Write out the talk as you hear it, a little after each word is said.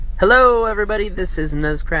Hello everybody, this is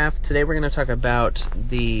Nuzcraft. Today we're going to talk about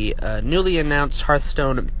the newly announced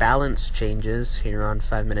Hearthstone balance changes here on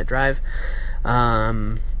 5 Minute Drive.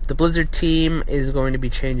 The Blizzard team is going to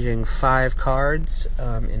be changing 5 cards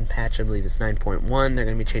in patch, I believe it's 9.1. They're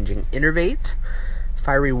going to be changing Innervate,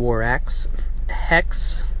 Fiery War Axe,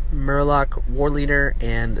 Hex, Murloc Warleader,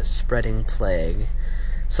 and Spreading Plague.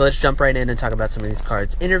 So let's jump right in and talk about some of these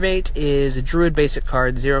cards. Innervate is a Druid basic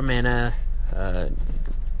card, 0 mana.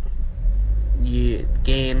 You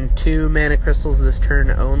gain 2 mana crystals this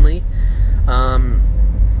turn only.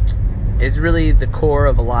 It's really the core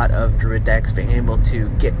of a lot of Druid decks, being able to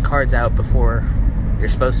get cards out before you're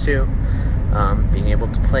supposed to. Being able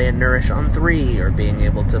to play a Nourish on 3, or being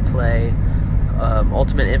able to play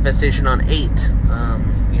Ultimate Infestation on 8.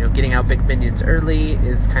 Getting out big minions early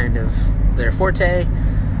is kind of their forte,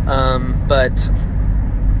 but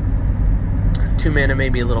 2 mana may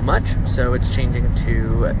be a little much, so it's changing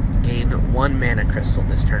to gain 1 mana crystal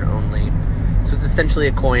this turn only. So it's essentially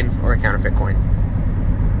a coin or a counterfeit coin.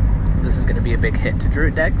 This is going to be a big hit to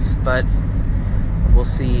Druid decks, but we'll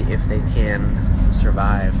see if they can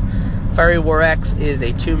survive. Fiery War Axe is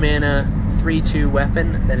a 2 mana 3/2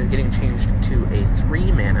 weapon that is getting changed to a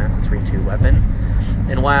 3 mana 3/2 weapon.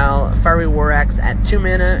 And while Fiery War Axe at 2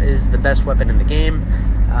 mana is the best weapon in the game,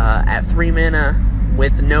 at 3 mana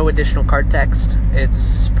with no additional card text,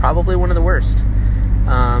 it's probably one of the worst.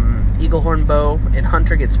 Eaglehorn Bow and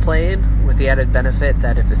Hunter gets played, with the added benefit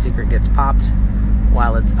that if the secret gets popped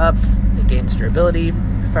while it's up, it gains durability.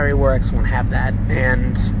 Fiery War Axe won't have that,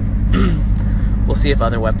 and we'll see if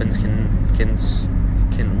other weapons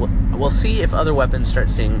we'll see if other weapons start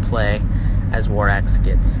seeing play as War Axe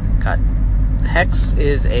gets cut. Hex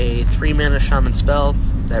is a 3 mana shaman spell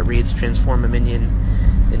that reads transform a minion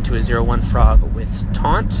into a 0/1 frog with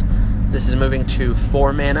taunt. This is moving to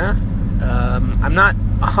 4 mana. I'm not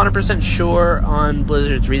 100% sure on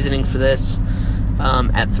Blizzard's reasoning for this.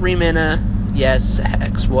 At 3 mana, yes,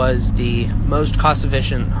 Hex was the most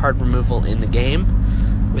cost-efficient hard removal in the game,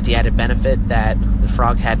 with the added benefit that the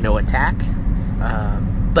frog had no attack,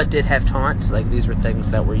 but did have taunt. Like, these were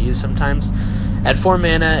things that were used sometimes. At 4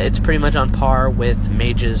 mana, it's pretty much on par with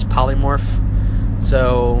Mage's Polymorph.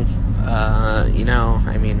 So,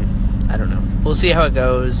 I don't know. We'll see how it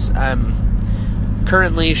goes.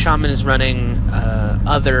 Currently, Shaman is running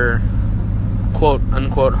other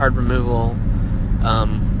quote-unquote hard removal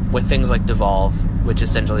with things like Devolve, which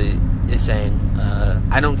essentially is saying,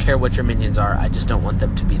 I don't care what your minions are, I just don't want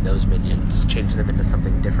them to be those minions. Change them into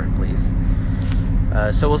something different, please.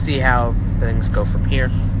 So we'll see how things go from here.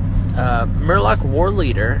 Murloc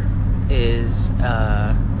Warleader is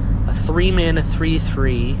a 3 mana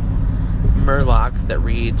 3/3 Murloc that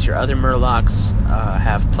reads your other Murlocs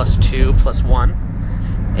have +2/+1,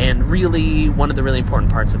 and really one of the really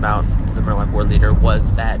important parts about the Murloc Warleader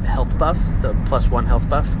was that health buff, the +1 health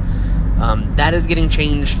buff. That is getting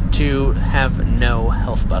changed to have no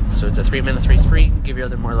health buff, so it's a 3 mana 3/3, give your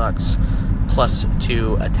other Murlocs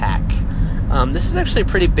 +2 attack. This is actually a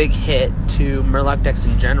pretty big hit to Murloc decks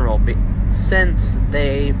in general, since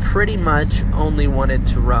they pretty much only wanted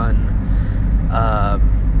to run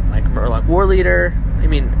like Murloc Warleader.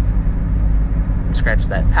 Scratch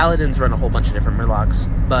that. Paladins run a whole bunch of different Murlocs,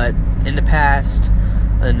 but in the past,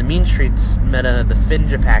 in the Mean Streets meta, the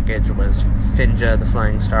Finja package was Finja, the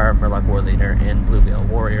Flying Star, Murloc Warleader, and Blueveil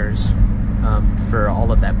Warriors for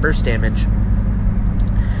all of that burst damage,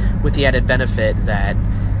 with the added benefit that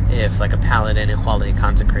if like a Paladin Equality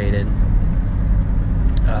Consecrated,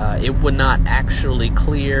 it would not actually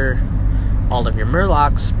clear all of your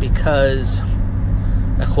Murlocs, because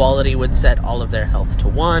Equality would set all of their health to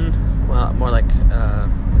 1. Well, more like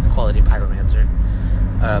Equality Pyromancer.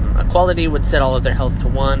 Equality would set all of their health to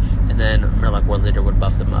 1, and then Murloc Warleader would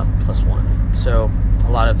buff them up +1. So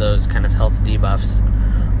a lot of those kind of health debuffs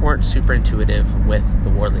weren't super intuitive with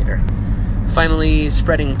the Warleader. Finally,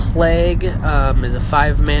 Spreading Plague is a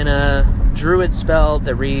 5 mana Druid spell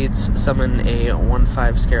that reads summon a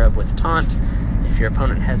 1/5 Scarab with taunt. If your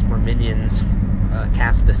opponent has more minions,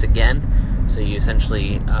 cast this again. So you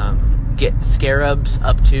essentially get Scarabs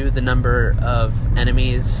up to the number of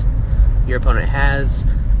enemies your opponent has.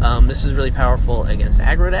 This is really powerful against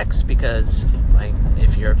aggro decks, because like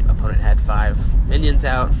if your opponent had 5 minions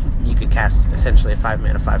out, you could cast essentially a 5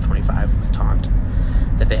 mana 5/25 with taunt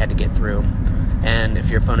that they had to get through. And if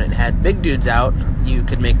your opponent had big dudes out, you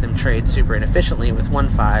could make them trade super inefficiently with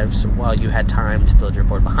 1/5s while you had time to build your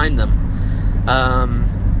board behind them.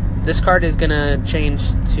 This card is going to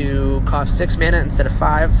change to cost 6 mana instead of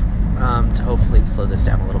 5, to hopefully slow this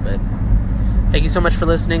down a little bit. Thank you so much for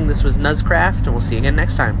listening. This was Nuzcraft, and we'll see you again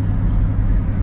next time.